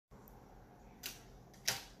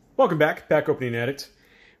Welcome back Opening Addict.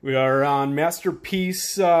 We are on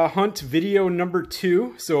Masterpiece Hunt video number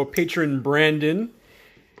 2. So patron Brandon,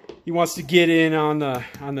 he wants to get in on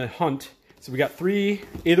the hunt. So we got 3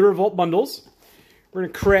 Aether Revolt bundles. We're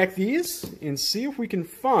going to crack these and see if we can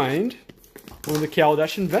find one of the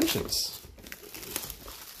Kaladesh inventions.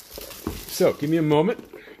 So give me a moment.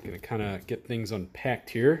 I'm going to kind of get things unpacked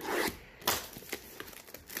here.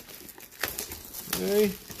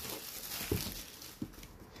 Okay.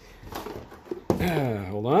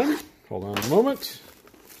 Hold on a moment.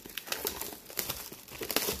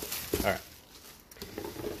 All right.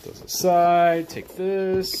 Put those aside, take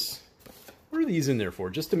this. What are these in there for?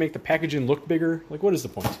 Just to make the packaging look bigger? Like, what is the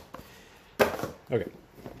point? Okay.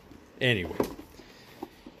 Anyway.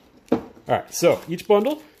 All right, so each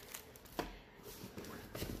bundle.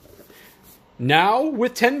 Now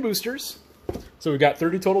with 10 boosters. So we've got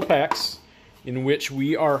 30 total packs in which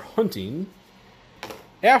we are hunting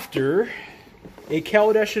after a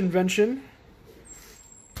Kaladesh invention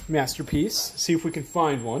masterpiece. See if we can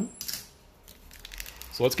find one.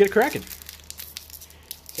 So let's get it cracking.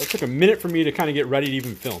 So it took a minute for me to kind of get ready to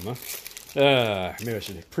even film, huh? Maybe I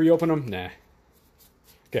should pre-open them? Nah.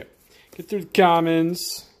 Okay. Get through the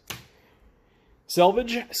commons.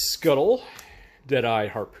 Salvage, Scuttle, Deadeye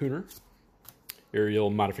Harpooner, Aerial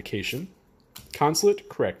Modification, Consulate,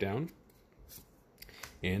 Crackdown,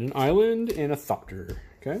 and an Island and a Thopter.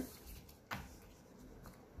 Okay.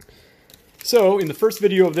 So, in the first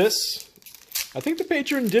video of this, I think the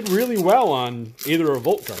patron did really well on Aether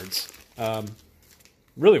Revolt cards.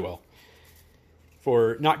 Really well.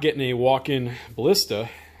 For not getting a walk-in ballista,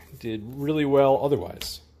 did really well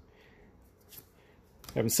otherwise.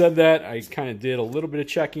 Having said that, I kind of did a little bit of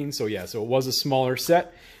checking, so yeah, so it was a smaller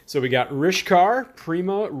set. So we got Rishkar,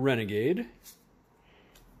 Prima Renegade,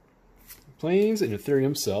 Plains, and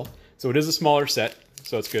Ethereum Cell. So it is a smaller set,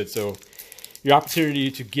 so it's good. So your opportunity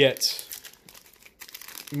to get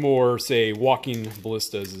more, say, walking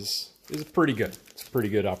ballistas is pretty good. It's a pretty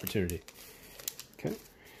good opportunity. Okay.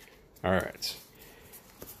 All right.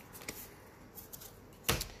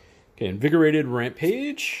 Okay, Invigorated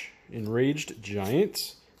Rampage, Enraged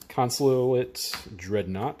Giant, Consulate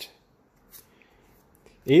Dreadnought,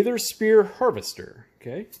 Aether Spear Harvester.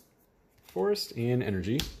 Okay. Forest and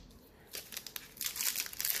Energy.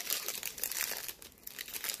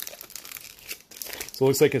 So it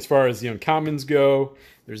looks like as far as the uncommons go,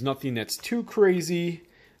 there's nothing that's too crazy.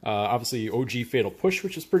 Obviously, OG Fatal Push,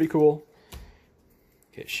 which is pretty cool.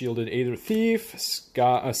 Okay, Shielded Aether Thief,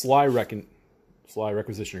 Sly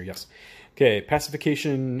Requisitioner, yes. Okay,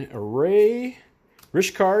 Pacification Array,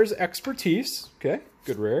 Rishkar's Expertise, okay,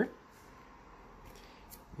 good rare.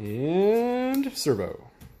 And Servo.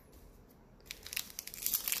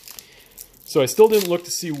 So I still didn't look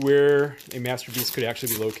to see where a masterpiece could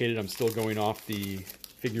actually be located. I'm still going off the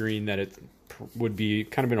figuring that it would be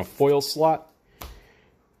kind of in a foil slot.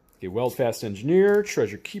 Okay, Weldfast Engineer,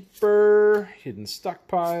 Treasure Keeper, Hidden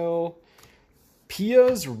Stockpile,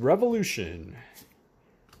 Pia's Revolution,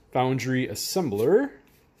 Foundry Assembler,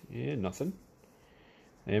 and nothing.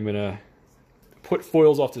 I am going to put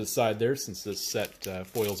foils off to the side there since this set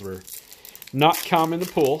foils were not common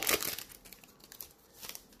to pull.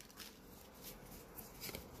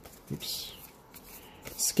 Oops.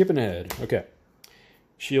 Skipping ahead. Okay.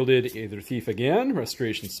 Shielded Aether Thief again.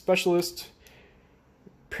 Restoration Specialist.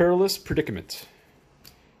 Perilous Predicament.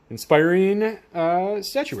 Inspiring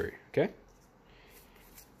Statuary. Okay.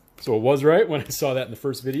 So it was right when I saw that in the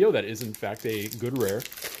first video. That is, in fact, a good rare.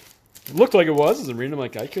 It looked like it was. As I'm reading, I'm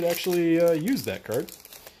like, I could actually use that card.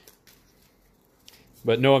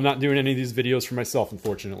 But no, I'm not doing any of these videos for myself,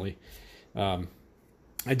 unfortunately.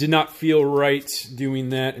 I did not feel right doing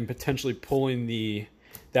that and potentially pulling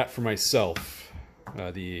that for myself.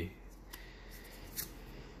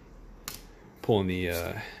 Pulling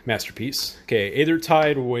the masterpiece. Okay,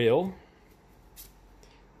 Aethertide Whale.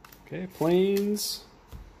 Okay, Plains.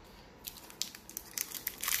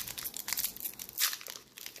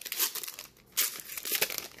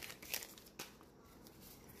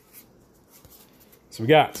 So we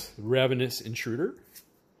got Ravenous Intruder.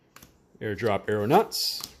 Airdrop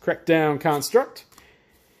Aeronauts, Crackdown Construct.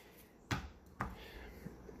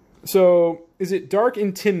 So, is it Dark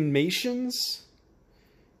Intimations?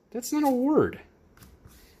 That's not a word.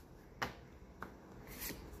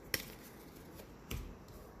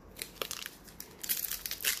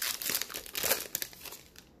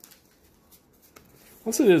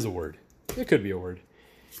 Unless it is a word. It could be a word.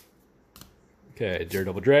 Okay,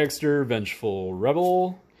 Daredevil Dragster, Vengeful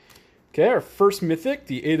Rebel. Okay, our first mythic,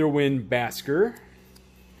 the Aetherwind Basker.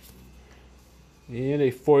 And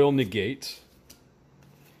a foil negate.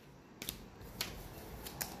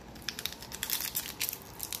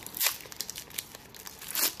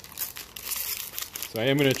 So I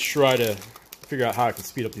am going to try to figure out how I can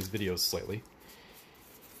speed up these videos slightly.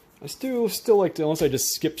 I still like to, unless I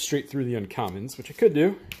just skip straight through the uncommons, which I could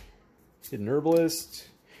do. Hidden Herbalist,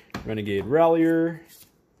 Renegade Rallier,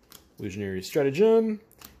 Illusionary Stratagem,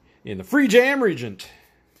 and the Free Jam Regent.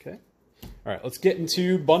 Okay. Alright, let's get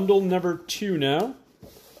into bundle number 2 now.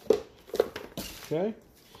 Okay.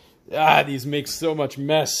 Ah, these make so much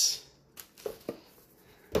mess.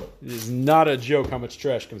 It is not a joke how much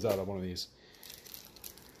trash comes out of one of these.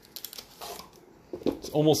 It's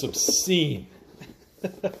almost obscene.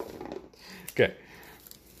 Okay.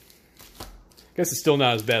 Guess it's still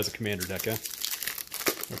not as bad as a commander deck, huh?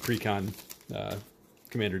 A pre-con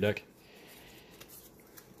commander deck.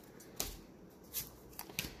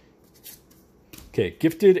 Okay,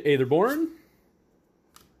 Gifted Aetherborn.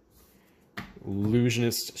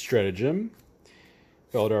 Illusionist Stratagem.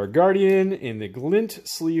 Feldar Guardian and the Glint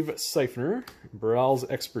Sleeve Siphoner. Baral's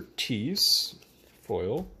Expertise.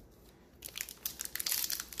 Foil.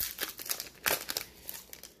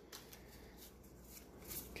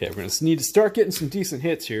 Okay, we're going to need to start getting some decent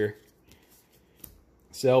hits here.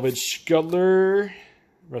 Salvage Scuttler.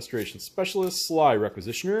 Restoration Specialist. Sly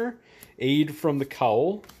Requisitioner. Aid from the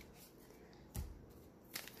Cowl.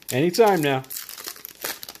 Anytime now.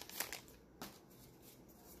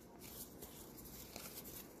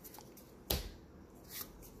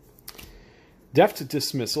 Deft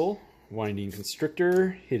Dismissal. Winding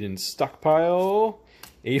Constrictor. Hidden Stockpile.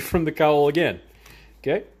 Aid from the Cowl again.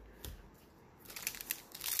 Okay.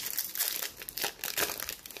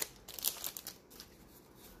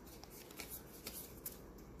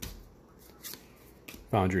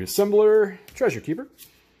 Foundry Assembler, Treasure Keeper,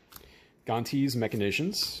 Gonti's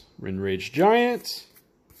Machinations, Rinrage Giant,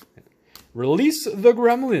 Release the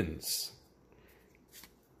Gremlins,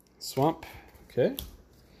 Swamp, okay.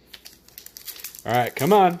 Alright,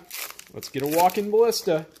 come on. Let's get a walk-in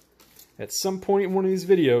ballista at some point in one of these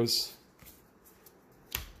videos.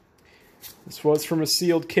 This was from a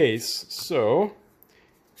sealed case, so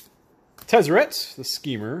Tezzeret, the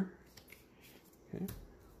Schemer, okay.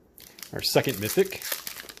 Our second mythic.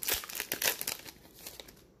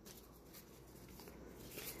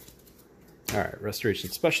 Alright, Restoration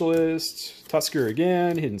Specialist, Tusker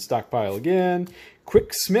again, Hidden Stockpile again,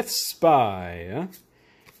 Quick Smith Spy. Huh?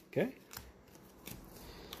 Okay.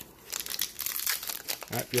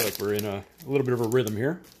 I feel like we're in a little bit of a rhythm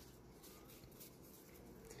here.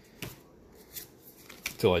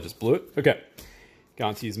 Until I just blew it. Okay.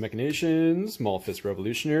 Gonti's Machinations, Malphus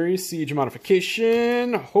Revolutionary, Siege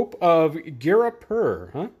Modification, Hope of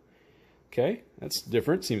Garapur, huh? Okay, that's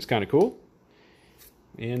different. Seems kind of cool.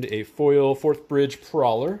 And a foil 4th Bridge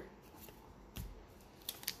Prowler.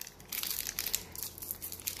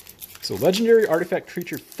 So Legendary Artifact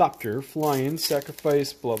Creature Thopter, Flying,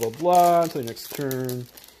 Sacrifice, blah blah blah, until your next turn.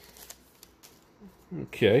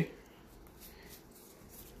 Okay.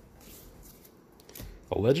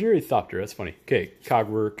 A Legendary Thopter, that's funny. Okay,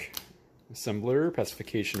 Cogwork Assembler,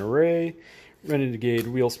 Pacification Array, Renegade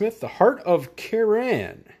Wheelsmith, the Heart of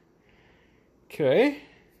Karan. Okay.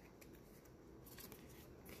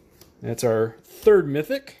 That's our third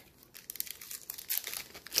mythic.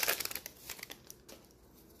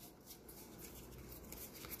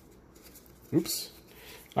 Oops.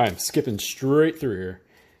 I'm skipping straight through here.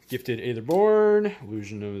 Gifted Aetherborn,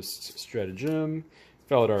 Illusionist Stratagem,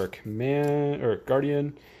 Faladar Command or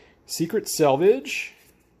Guardian, Secret Salvage,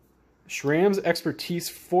 Shram's Expertise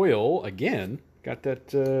Foil again. Got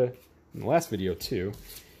that in the last video too.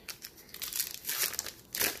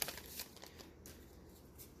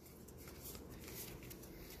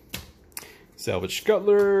 Salvage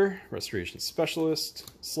Scuttler, Restoration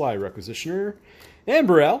Specialist, Sly Requisitioner, and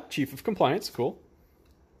Baral, Chief of Compliance. Cool.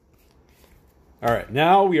 All right,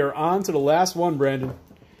 now we are on to the last one, Brandon.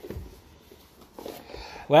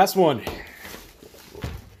 Last one.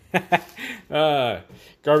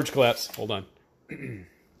 Garbage collapse. Hold on. We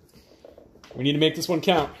need to make this one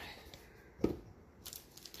count.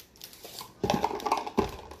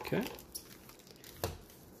 Okay.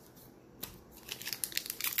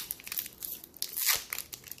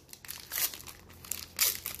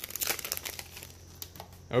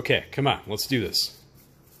 Okay, come on, let's do this.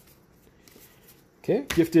 Okay,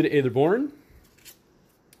 Gifted Aetherborn,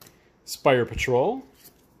 Spire Patrol,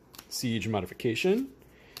 Siege Modification,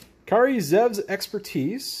 Kari Zev's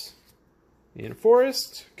Expertise, and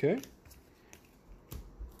Forest, okay.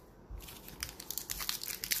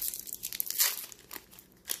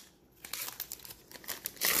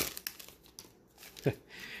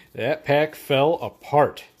 That pack fell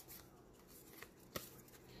apart.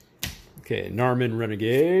 Okay, Narman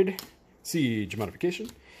Renegade, Siege Modification,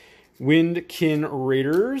 Windkin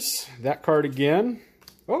Raiders. That card again.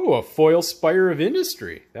 Oh, a foil Spire of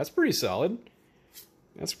Industry. That's pretty solid.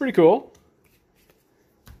 That's pretty cool.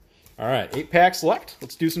 All right, 8 packs left.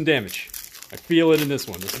 Let's do some damage. I feel it in this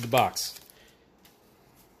one. This is the box.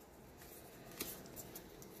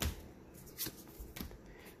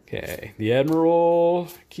 Okay, the Admiral,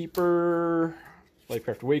 Keeper,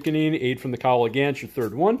 Lightcraft Awakening, Aid from the Cowl again, your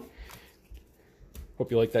third one.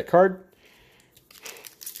 Hope you like that card.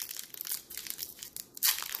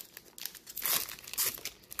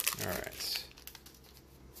 All right.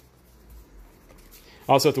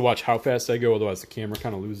 I also have to watch how fast I go, otherwise the camera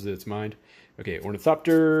kind of loses its mind. Okay,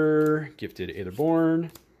 Ornithopter, Gifted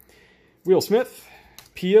Aetherborn, Wheelsmith,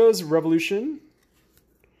 Pia's Revolution,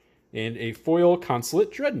 and a foil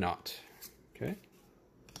Consulate Dreadnought. Okay.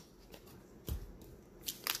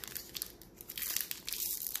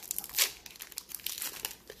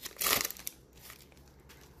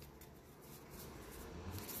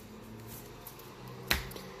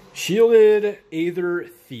 Shielded Aether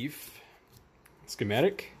Thief.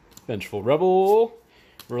 Schematic. Vengeful Rebel.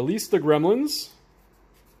 Release the Gremlins.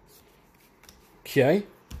 Okay.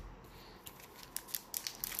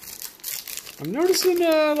 I'm noticing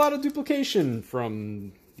a lot of duplication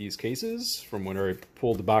from these cases, from when I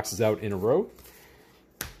pulled the boxes out in a row.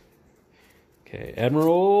 Okay,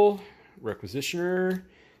 Admiral, Requisitioner,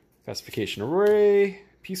 Pacification Array,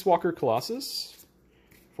 Peace Walker Colossus,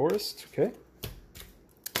 Forest, okay.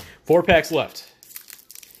 4 packs left.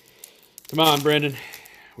 Come on, Brandon.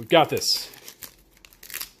 We've got this.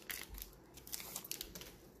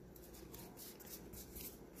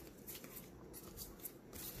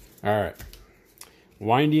 All right.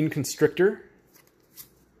 Winding Constrictor,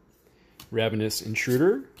 Ravenous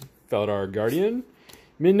Intruder, Feldar Guardian,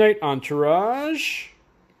 Midnight Entourage,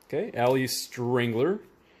 okay, Alley Strangler,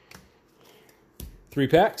 3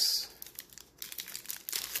 packs.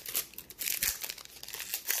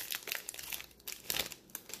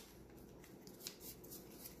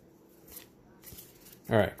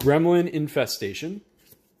 All right, Gremlin Infestation,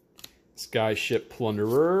 Skyship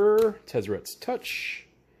Plunderer, Tezzeret's Touch,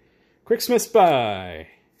 Quicksmith Spy.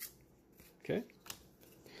 Okay.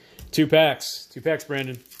 2 packs. 2 packs,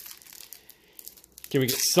 Brandon. Can we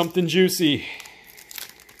get something juicy?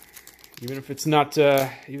 Even if it's not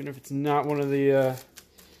one of the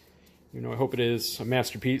I hope it is a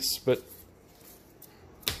masterpiece, but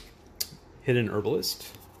Hidden Herbalist,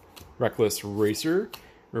 Reckless Racer,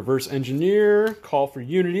 Reverse Engineer, Call for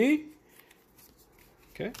Unity.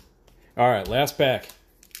 Okay. All right, last pack.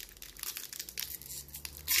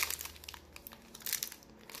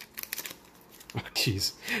 Oh,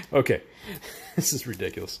 jeez. Okay. This is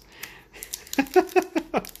ridiculous.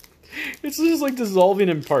 It's just like dissolving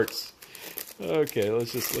in parts. Okay,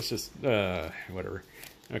 let's just whatever.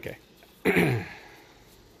 Okay.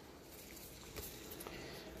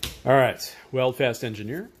 All right. Weldfast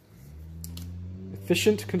Engineer.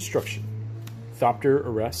 Efficient Construction. Thopter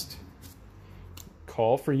Arrest.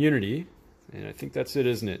 Call for Unity. And I think that's it,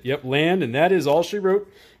 isn't it? Yep, land, and that is all she wrote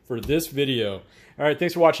for this video. All right,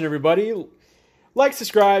 thanks for watching, everybody. Like,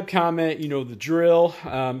 subscribe, comment, you know the drill.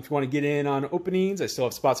 If you want to get in on openings, I still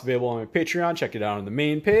have spots available on my Patreon. Check it out on the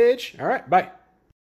main page. All right, bye.